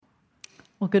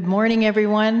Well, good morning,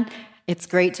 everyone. It's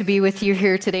great to be with you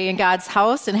here today in God's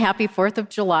house, and happy 4th of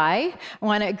July. I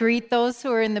want to greet those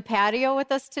who are in the patio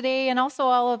with us today, and also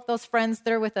all of those friends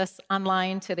that are with us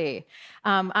online today.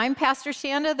 I'm Pastor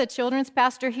Shanda, the children's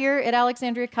pastor here at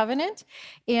Alexandria Covenant,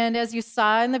 and as you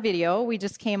saw in the video, we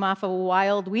just came off a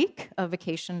wild week of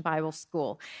Vacation Bible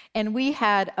School, and we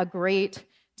had a great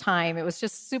time. It was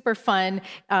just super fun.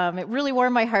 It really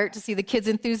warmed my heart to see the kids'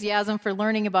 enthusiasm for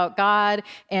learning about God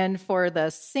and for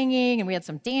the singing, and we had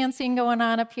some dancing going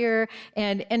on up here,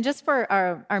 and just for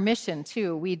our mission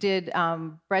too. We did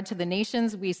Bread to the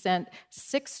Nations. We sent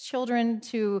 6 children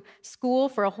to school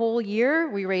for a whole year.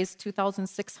 We raised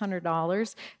 $2,600.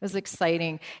 It was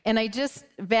exciting, and I just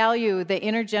value the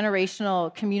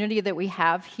intergenerational community that we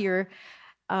have here.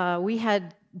 We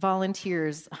had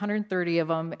volunteers, 130 of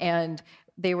them, and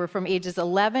they were from ages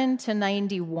 11 to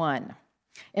 91.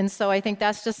 And so I think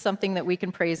that's just something that we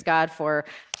can praise God for.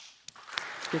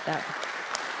 Get that.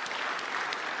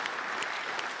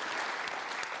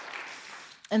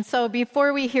 And so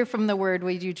before we hear from the word,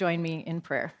 would you join me in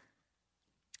prayer?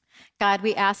 God,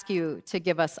 we ask you to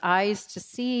give us eyes to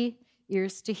see,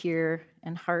 ears to hear,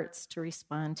 and hearts to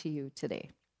respond to you today.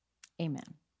 Amen.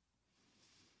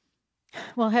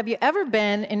 Well, have you ever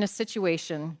been in a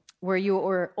situation where you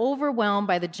were overwhelmed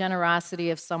by the generosity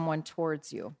of someone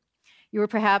towards you? You were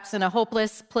perhaps in a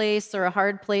hopeless place or a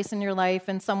hard place in your life,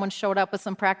 and someone showed up with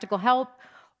some practical help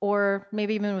or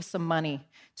maybe even with some money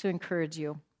to encourage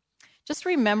you. Just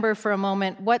remember for a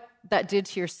moment what that did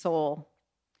to your soul,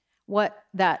 what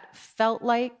that felt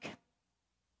like,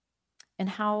 and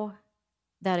how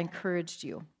that encouraged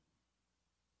you.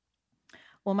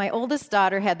 Well, my oldest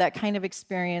daughter had that kind of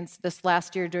experience this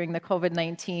last year during the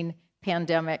COVID-19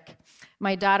 pandemic.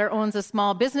 My daughter owns a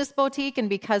small business boutique, and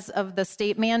because of the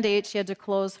state mandate, she had to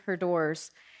close her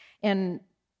doors. And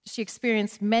she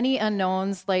experienced many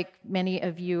unknowns, like many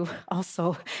of you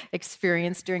also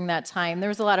experienced during that time. There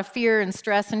was a lot of fear and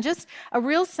stress and just a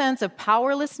real sense of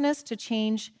powerlessness to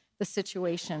change the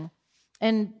situation.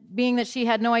 And being that she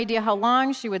had no idea how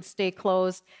long she would stay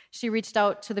closed, she reached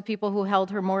out to the people who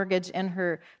held her mortgage and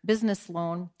her business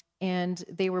loan. And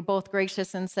they were both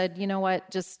gracious and said, you know what,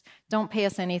 just don't pay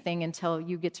us anything until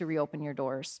you get to reopen your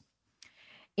doors.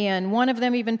 And one of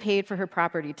them even paid for her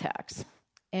property tax.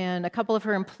 And a couple of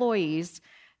her employees,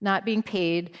 not being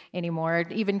paid anymore,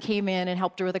 even came in and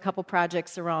helped her with a couple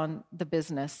projects around the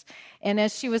business. And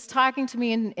as she was talking to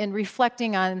me and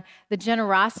reflecting on the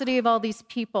generosity of all these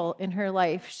people in her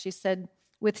life, she said,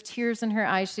 with tears in her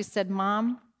eyes, she said,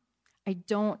 Mom, I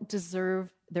don't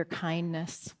deserve their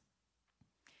kindness.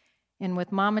 And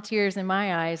with mama tears in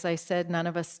my eyes, I said, none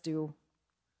of us do.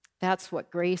 That's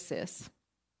what grace is.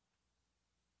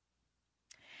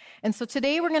 And so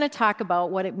today we're going to talk about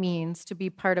what it means to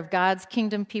be part of God's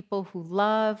kingdom people who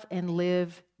love and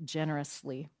live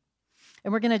generously.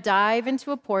 And we're going to dive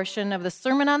into a portion of the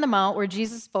Sermon on the Mount where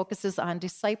Jesus focuses on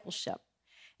discipleship.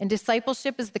 And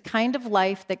discipleship is the kind of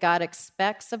life that God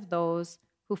expects of those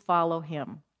who follow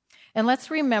him. And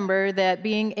let's remember that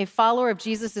being a follower of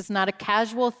Jesus is not a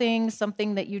casual thing,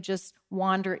 something that you just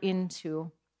wander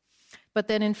into, but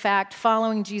that in fact,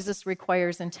 following Jesus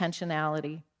requires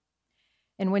intentionality.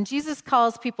 And when Jesus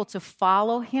calls people to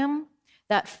follow him,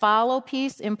 that follow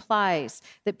piece implies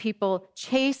that people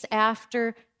chase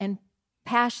after and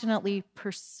passionately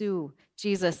pursue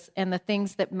Jesus and the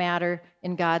things that matter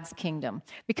in God's kingdom.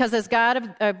 Because as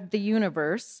God of the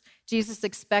universe, Jesus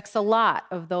expects a lot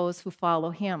of those who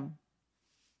follow him.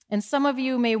 And some of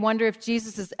you may wonder if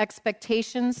Jesus'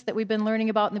 expectations that we've been learning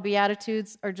about in the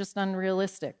Beatitudes are just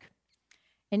unrealistic.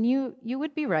 And you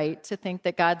would be right to think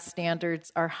that God's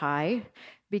standards are high,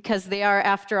 because they are,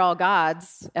 after all,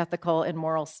 God's ethical and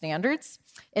moral standards,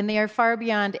 and they are far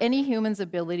beyond any human's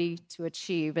ability to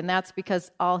achieve. And that's because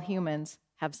all humans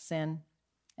have sin.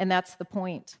 And that's the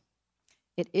point.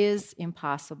 It is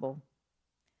impossible.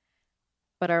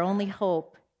 But our only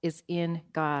hope is in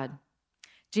God.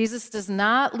 Jesus does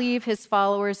not leave his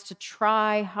followers to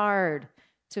try hard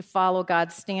to follow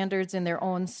God's standards in their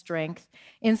own strength.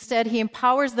 Instead, he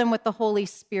empowers them with the Holy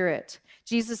Spirit.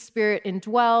 Jesus' Spirit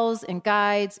indwells and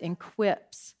guides and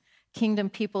equips kingdom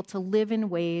people to live in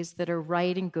ways that are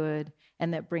right and good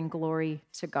and that bring glory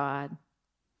to God.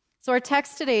 So our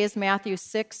text today is Matthew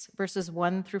 6, verses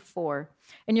 1 through 4.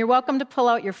 And you're welcome to pull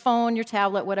out your phone, your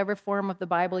tablet, whatever form of the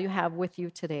Bible you have with you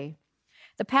today.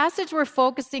 The passage we're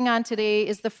focusing on today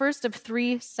is the first of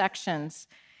 3 sections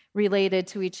related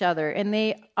to each other, and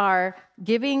they are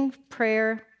giving,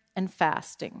 prayer, and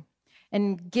fasting.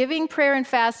 And giving, prayer, and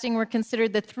fasting were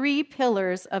considered the three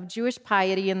pillars of Jewish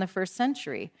piety in the first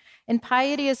century. And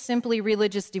piety is simply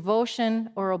religious devotion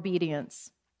or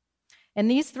obedience. And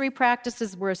these three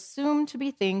practices were assumed to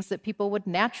be things that people would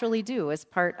naturally do as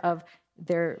part of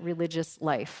their religious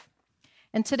life.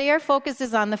 And today our focus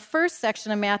is on the first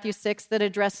section of Matthew 6 that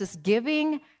addresses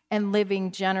giving and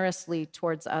living generously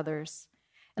towards others.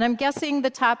 And I'm guessing the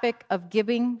topic of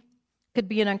giving could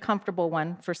be an uncomfortable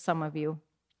one for some of you.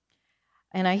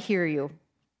 And I hear you.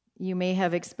 You may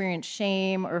have experienced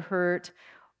shame or hurt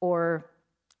or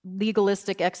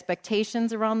legalistic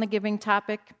expectations around the giving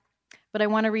topic, but I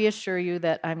want to reassure you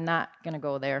that I'm not going to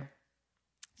go there.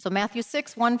 So Matthew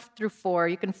 6, 1 through 4,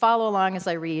 you can follow along as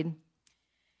I read.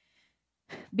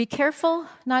 Be careful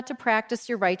not to practice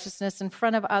your righteousness in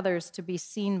front of others to be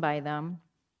seen by them.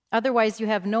 Otherwise, you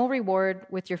have no reward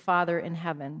with your Father in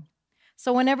heaven.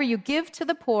 So whenever you give to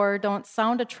the poor, don't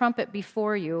sound a trumpet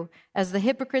before you, as the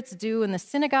hypocrites do in the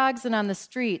synagogues and on the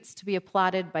streets to be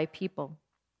applauded by people.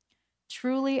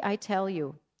 Truly, I tell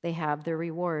you, they have their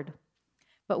reward.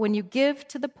 But when you give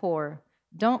to the poor,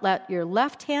 don't let your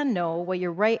left hand know what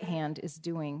your right hand is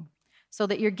doing, so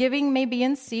that your giving may be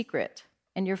in secret,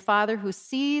 and your Father who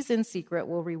sees in secret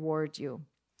will reward you.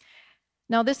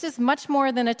 Now, this is much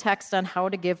more than a text on how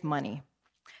to give money.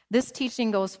 This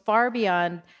teaching goes far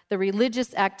beyond the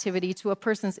religious activity to a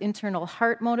person's internal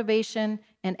heart motivation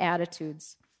and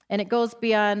attitudes. And it goes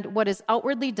beyond what is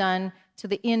outwardly done to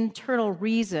the internal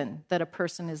reason that a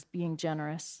person is being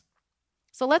generous.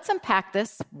 So let's unpack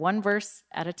this one verse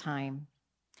at a time.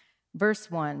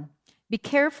 Verse 1, be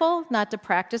careful not to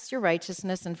practice your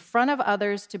righteousness in front of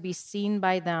others to be seen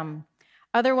by them.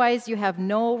 Otherwise, you have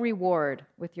no reward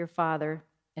with your Father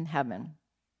in heaven.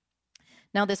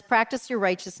 Now, this practice your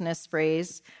righteousness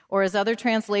phrase, or as other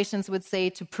translations would say,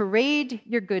 to parade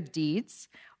your good deeds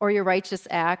or your righteous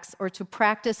acts, or to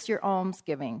practice your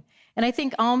almsgiving. And I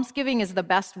think almsgiving is the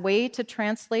best way to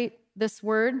translate this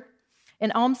word.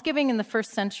 And almsgiving in the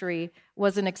first century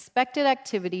was an expected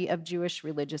activity of Jewish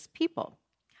religious people.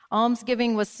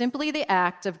 Almsgiving was simply the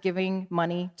act of giving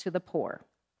money to the poor.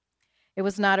 It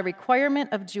was not a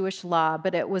requirement of Jewish law,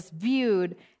 but it was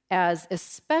viewed as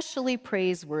especially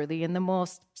praiseworthy and the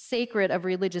most sacred of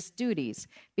religious duties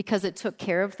because it took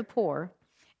care of the poor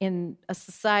in a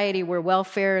society where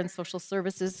welfare and social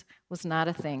services was not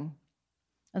a thing.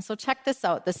 And so check this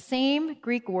out. The same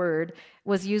Greek word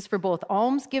was used for both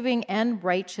almsgiving and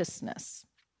righteousness.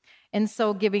 And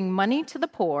so giving money to the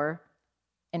poor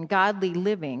and godly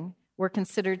living were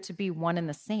considered to be one and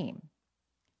the same.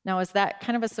 Now, is that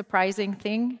kind of a surprising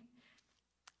thing?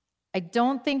 I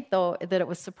don't think, though, that it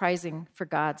was surprising for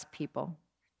God's people.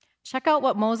 Check out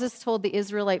what Moses told the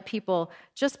Israelite people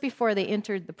just before they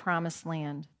entered the promised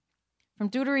land. From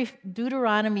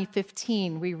Deuteronomy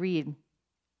 15, we read,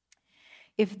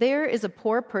 if there is a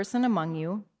poor person among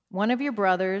you, one of your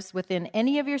brothers, within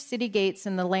any of your city gates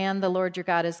in the land the Lord your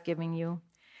God is giving you,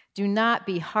 do not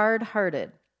be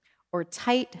hard-hearted or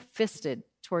tight-fisted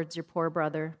towards your poor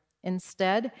brother.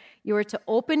 Instead, you are to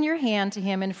open your hand to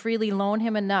him and freely loan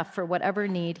him enough for whatever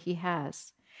need he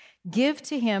has. Give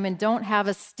to him and don't have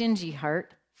a stingy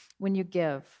heart when you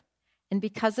give. And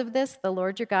because of this, the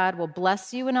Lord your God will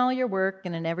bless you in all your work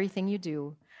and in everything you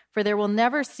do, for there will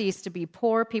never cease to be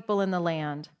poor people in the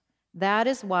land. That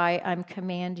is why I'm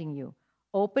commanding you.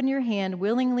 Open your hand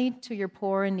willingly to your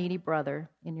poor and needy brother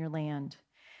in your land.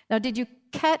 Now, did you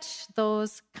catch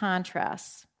those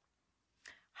contrasts?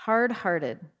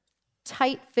 Hard-hearted,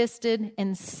 tight-fisted,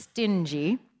 and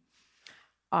stingy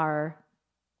are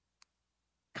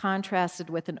contrasted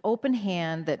with an open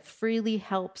hand that freely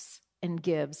helps and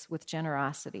gives with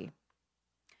generosity.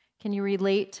 Can you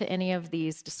relate to any of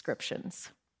these descriptions?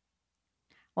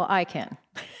 Well, I can.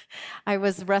 I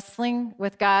was wrestling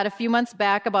with God a few months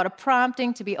back about a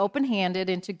prompting to be open-handed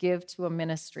and to give to a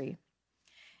ministry.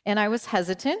 And I was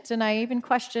hesitant, and I even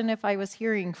questioned if I was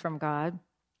hearing from God.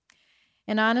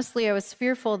 And honestly, I was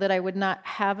fearful that I would not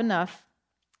have enough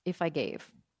if I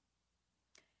gave.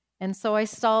 And so I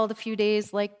stalled a few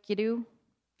days like you do,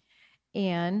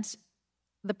 and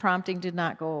the prompting did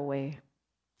not go away.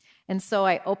 And so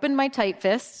I opened my tight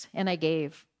fist and I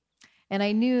gave. And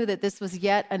I knew that this was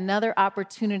yet another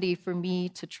opportunity for me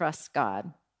to trust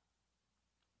God.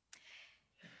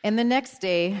 And the next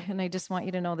day, and I just want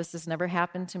you to know this has never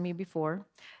happened to me before,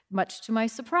 much to my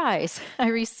surprise, I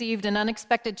received an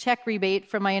unexpected check rebate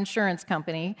from my insurance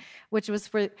company, which was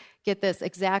for, get this,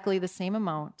 exactly the same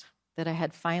amount that I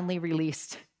had finally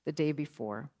released the day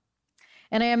before.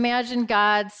 And I imagined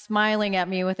God smiling at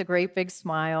me with a great big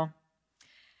smile,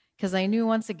 because I knew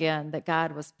once again that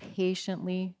God was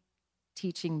patiently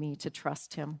teaching me to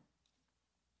trust him.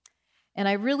 And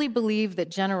I really believe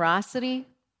that generosity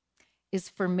is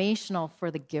formational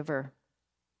for the giver.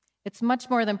 It's much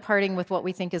more than parting with what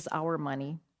we think is our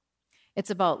money. It's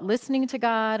about listening to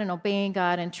God and obeying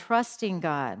God and trusting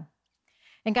God.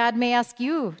 And God may ask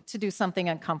you to do something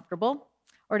uncomfortable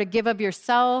or to give of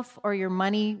yourself or your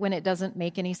money when it doesn't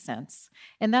make any sense.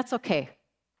 And that's okay.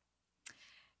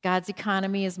 God's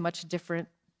economy is much different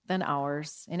than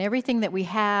ours. And everything that we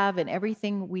have and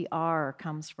everything we are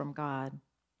comes from God.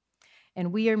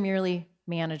 And we are merely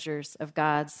managers of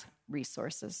God's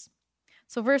resources.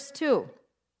 So verse 2.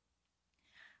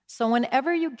 So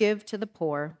whenever you give to the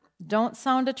poor, don't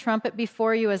sound a trumpet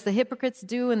before you as the hypocrites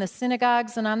do in the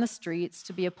synagogues and on the streets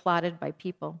to be applauded by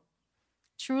people.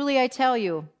 Truly, I tell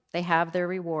you, they have their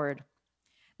reward.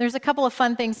 There's a couple of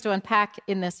fun things to unpack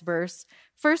in this verse.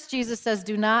 First, Jesus says,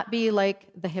 do not be like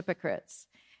the hypocrites.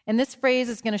 And this phrase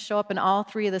is going to show up in all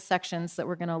three of the sections that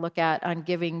we're going to look at on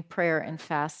giving, prayer, and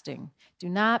fasting. Do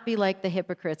not be like the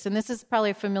hypocrites. And this is probably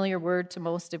a familiar word to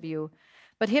most of you.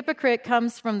 But hypocrite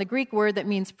comes from the Greek word that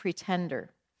means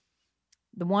pretender.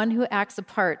 The one who acts a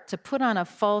part, to put on a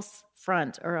false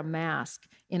front or a mask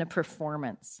in a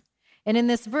performance. And in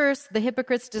this verse, the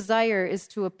hypocrite's desire is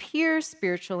to appear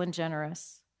spiritual and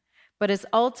generous, but is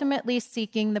ultimately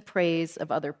seeking the praise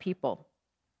of other people.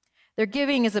 Their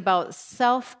giving is about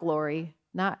self-glory,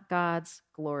 not God's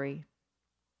glory.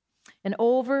 And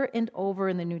over in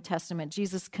the New Testament,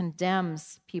 Jesus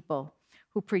condemns people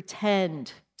who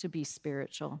pretend to be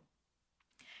spiritual.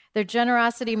 Their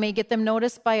generosity may get them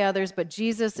noticed by others, but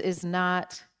Jesus is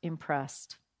not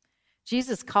impressed.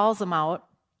 Jesus calls them out,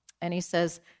 and he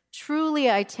says, truly,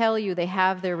 I tell you, they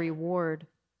have their reward.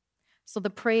 So the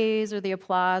praise or the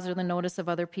applause or the notice of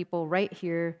other people right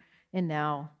here and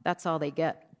now, that's all they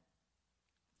get.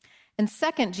 And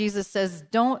second, Jesus says,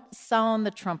 don't sound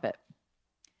the trumpet.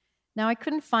 Now, I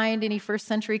couldn't find any first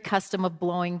century custom of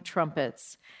blowing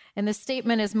trumpets. And this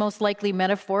statement is most likely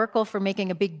metaphorical for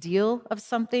making a big deal of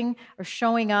something or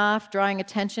showing off, drawing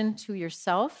attention to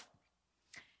yourself.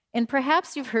 And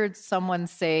perhaps you've heard someone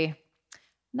say,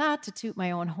 not to toot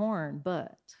my own horn,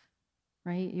 but,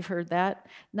 right? You've heard that?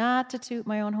 Not to toot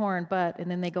my own horn, but,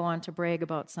 and then they go on to brag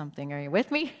about something. Are you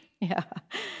with me? Yeah.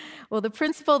 Well, the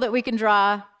principle that we can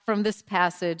draw from this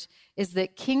passage is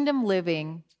that kingdom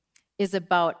living is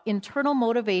about internal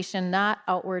motivation, not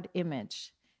outward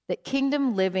image. That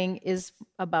kingdom living is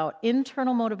about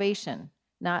internal motivation,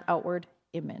 not outward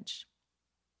image.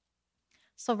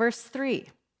 So verse 3,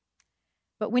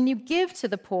 but when you give to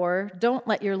the poor, don't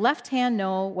let your left hand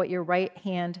know what your right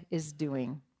hand is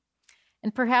doing.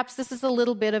 And perhaps this is a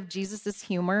little bit of Jesus'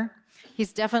 humor.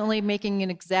 He's definitely making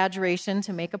an exaggeration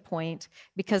to make a point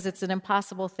because it's an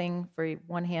impossible thing for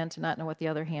one hand to not know what the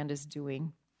other hand is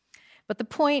doing. But the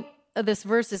point of this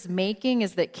verse is making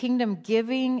is that kingdom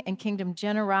giving and kingdom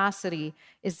generosity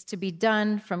is to be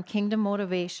done from kingdom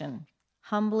motivation,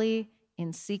 humbly,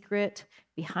 in secret,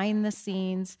 behind the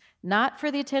scenes, not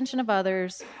for the attention of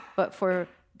others, but for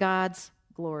God's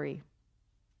glory.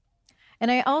 And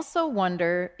I also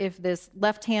wonder if this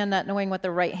left hand not knowing what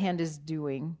the right hand is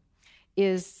doing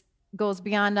goes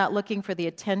beyond not looking for the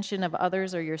attention of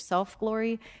others or your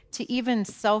self-glory to even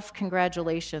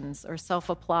self-congratulations or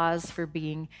self-applause for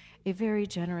being a very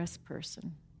generous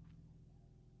person.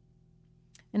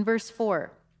 In verse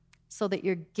 4, so that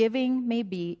your giving may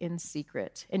be in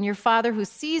secret, and your Father who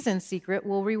sees in secret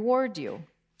will reward you.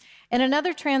 And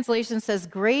another translation says,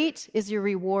 great is your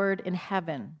reward in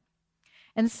heaven.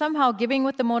 And somehow giving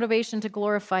with the motivation to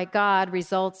glorify God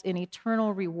results in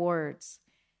eternal rewards.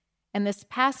 And this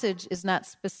passage is not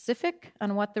specific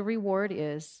on what the reward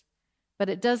is, but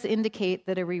it does indicate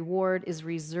that a reward is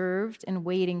reserved and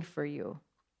waiting for you.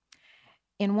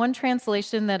 In one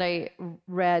translation that I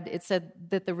read, it said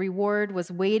that the reward was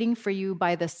waiting for you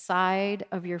by the side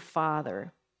of your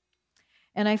Father.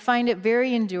 And I find it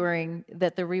very enduring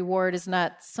that the reward is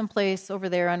not someplace over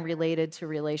there unrelated to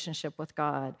relationship with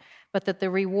God, but that the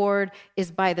reward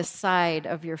is by the side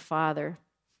of your Father.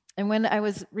 And when I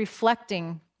was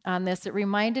reflecting on this, it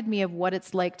reminded me of what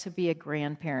it's like to be a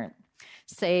grandparent,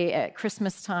 say at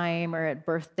Christmas time or at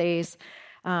birthdays,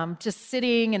 just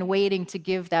sitting and waiting to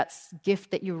give that gift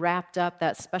that you wrapped up,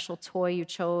 that special toy you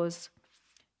chose,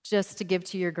 just to give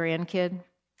to your grandkid.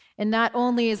 And not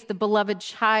only is the beloved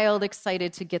child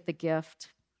excited to get the gift,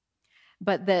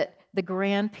 but that the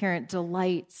grandparent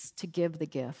delights to give the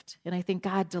gift. And I think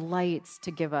God delights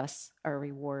to give us our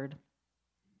reward.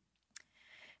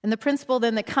 And the principle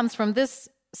then that comes from this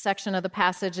section of the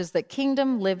passage is that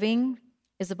kingdom living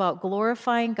is about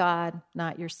glorifying God,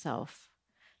 not yourself.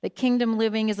 That kingdom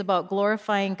living is about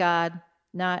glorifying God,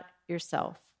 not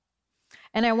yourself.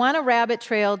 And I want to rabbit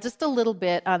trail just a little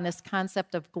bit on this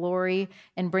concept of glory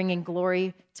and bringing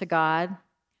glory to God.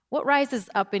 What rises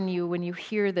up in you when you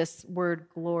hear this word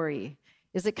glory?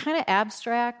 Is it kind of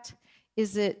abstract?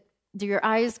 Do your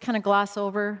eyes kind of gloss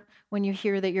over when you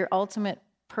hear that your ultimate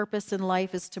purpose in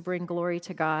life is to bring glory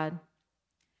to God?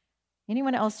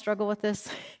 Anyone else struggle with this?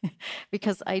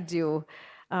 Because I do.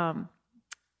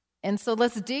 And so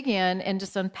let's dig in and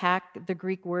just unpack the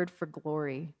Greek word for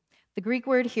glory. The Greek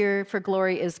word here for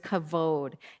glory is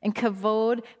kavod. And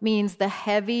kavod means the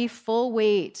heavy, full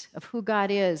weight of who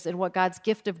God is and what God's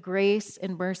gift of grace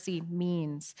and mercy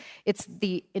means. It's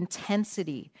the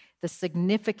intensity, the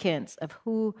significance of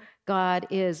who God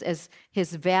is as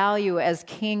his value as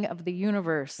king of the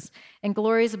universe. And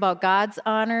glory is about God's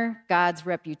honor, God's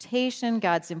reputation,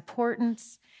 God's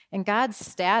importance, and God's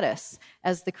status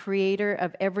as the creator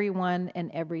of everyone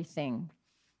and everything.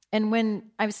 And when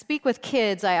I speak with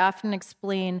kids, I often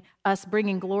explain us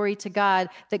bringing glory to God,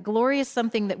 that glory is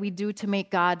something that we do to make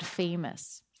God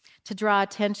famous, to draw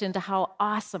attention to how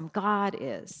awesome God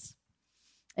is.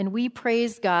 And we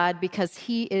praise God because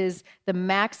he is the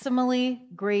maximally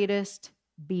greatest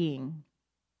being.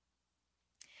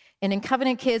 And in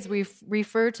Covenant Kids, we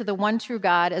refer to the one true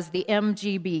God as the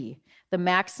MGB, the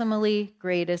maximally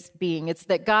greatest being. It's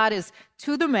that God is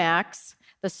to the max,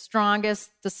 the strongest,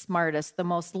 the smartest, the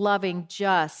most loving,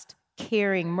 just,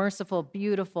 caring, merciful,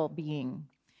 beautiful being.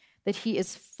 That he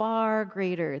is far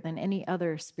greater than any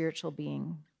other spiritual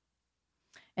being.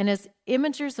 And as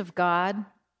imagers of God,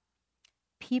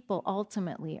 people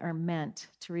ultimately are meant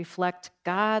to reflect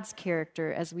God's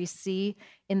character as we see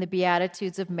in the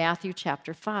Beatitudes of Matthew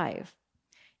chapter 5.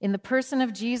 In the person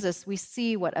of Jesus, we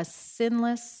see what a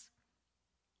sinless,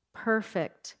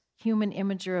 perfect human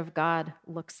imager of God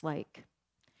looks like.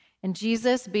 And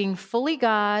Jesus, being fully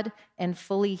God and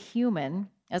fully human,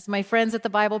 as my friends at the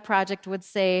Bible Project would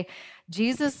say,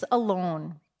 Jesus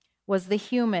alone was the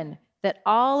human that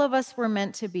all of us were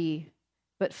meant to be,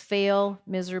 but fail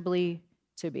miserably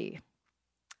to be.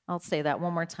 I'll say that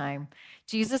one more time.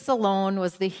 Jesus alone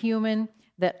was the human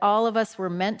that all of us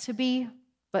were meant to be,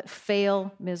 but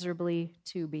fail miserably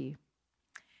to be.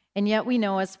 And yet we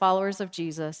know as followers of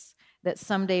Jesus that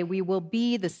someday we will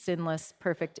be the sinless,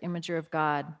 perfect imager of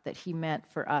God that he meant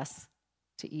for us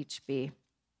to each be.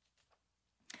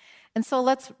 And so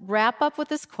let's wrap up with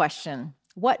this question.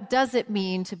 What does it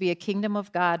mean to be a kingdom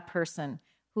of God person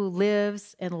who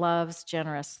lives and loves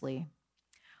generously?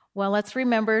 Well, let's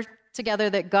remember together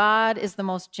that God is the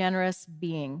most generous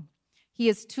being. He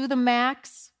is to the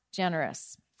max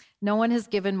generous. No one has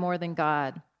given more than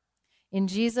God. In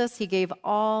Jesus, he gave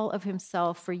all of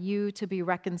himself for you to be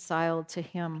reconciled to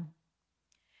him.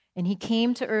 And he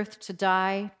came to earth to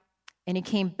die, and he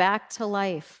came back to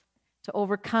life to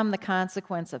overcome the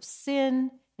consequence of sin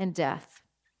and death.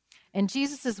 And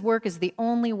Jesus' work is the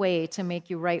only way to make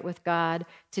you right with God,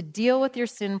 to deal with your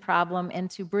sin problem,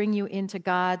 and to bring you into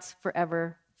God's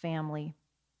forever family.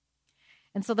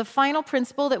 And so the final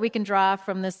principle that we can draw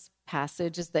from this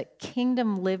passage is that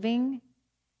kingdom living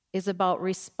is about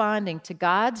responding to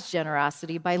God's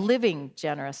generosity by living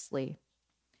generously.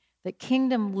 That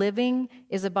kingdom living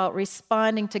is about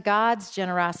responding to God's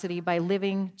generosity by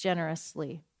living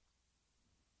generously.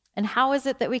 And how is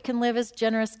it that we can live as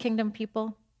generous kingdom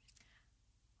people?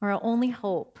 Our only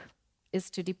hope is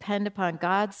to depend upon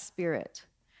God's Spirit,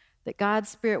 that God's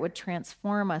Spirit would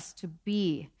transform us to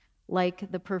be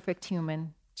like the perfect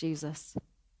human, Jesus.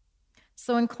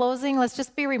 So in closing, let's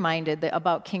just be reminded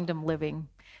about kingdom living.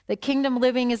 That kingdom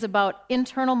living is about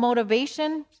internal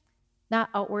motivation, not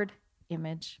outward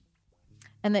image.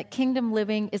 And that kingdom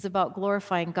living is about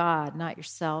glorifying God, not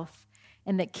yourself.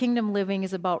 And that kingdom living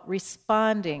is about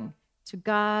responding to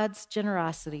God's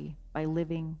generosity by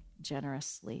living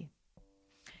generously.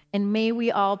 And may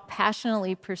we all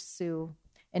passionately pursue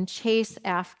and chase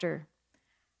after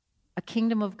a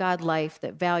kingdom of God life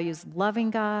that values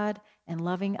loving God and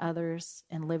loving others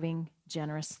and living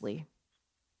generously.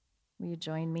 Will you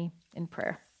join me in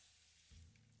prayer?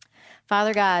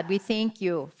 Father God, we thank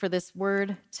you for this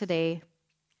word today.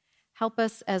 Help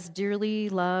us as dearly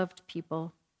loved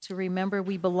people to remember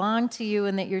we belong to you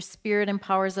and that your Spirit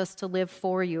empowers us to live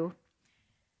for you.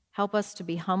 Help us to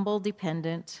be humble,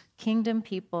 dependent, kingdom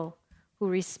people who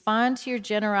respond to your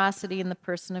generosity in the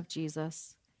person of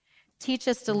Jesus. Teach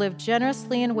us to live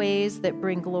generously in ways that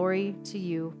bring glory to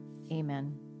you.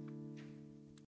 Amen.